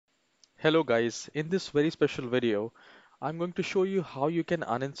Hello guys, in this very special video, I'm going to show you how you can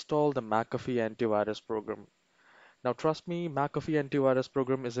uninstall the McAfee antivirus program. Now trust me, McAfee antivirus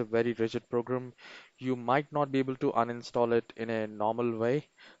program is a very rigid program. You might not be able to uninstall it in a normal way.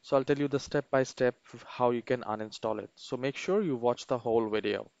 So I'll tell you the step by step of how you can uninstall it. So make sure you watch the whole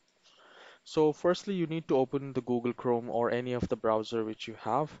video. So firstly, you need to open the Google Chrome or any of the browser which you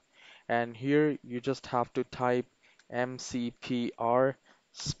have. And here you just have to type mcpr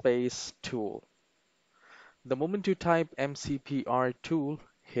space tool. The moment you type MCPR tool,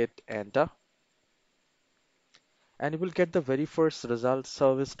 hit enter, and you will get the very first result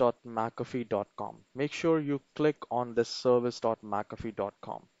service.mcafee.com. Make sure you click on this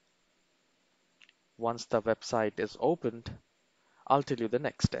service.mcafee.com. Once the website is opened, I'll tell you the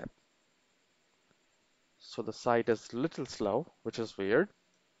next step. So the site is a little slow, which is weird.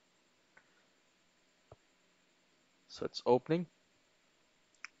 So it's opening.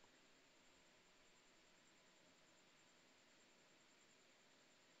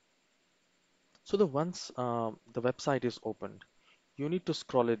 So once the website is opened, you need to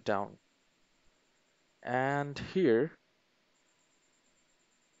scroll it down. And here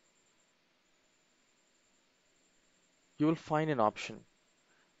you will find an option,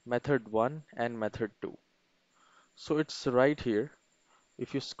 method 1 and method 2. So it's right here.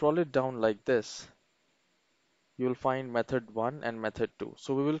 If you scroll it down like this, you will find method 1 and method 2.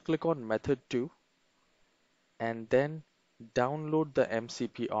 So we will click on method 2 and then download the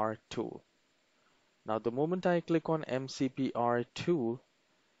MCPR tool. Now the moment I click on MCPR tool,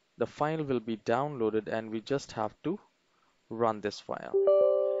 the file will be downloaded and we just have to run this file.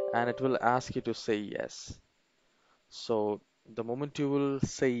 And it will ask you to say yes. So the moment you will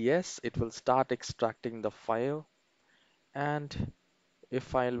say yes, it will start extracting the file, and a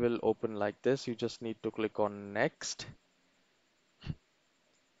file will open like this. You just need to click on next,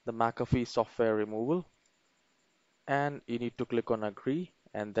 the McAfee software removal, and you need to click on agree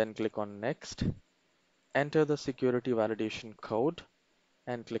and then click on next. Enter the security validation code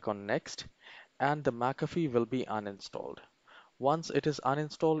and click on next, and the McAfee will be uninstalled. Once it is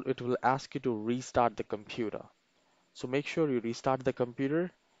uninstalled, it will ask you to restart the computer. So make sure you restart the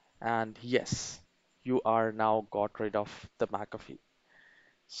computer, and yes, you are now got rid of the McAfee.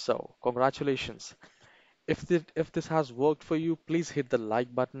 So congratulations. If this has worked for you, please hit the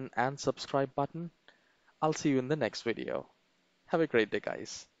like button and subscribe button. I'll see you in the next video. Have a great day,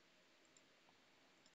 guys.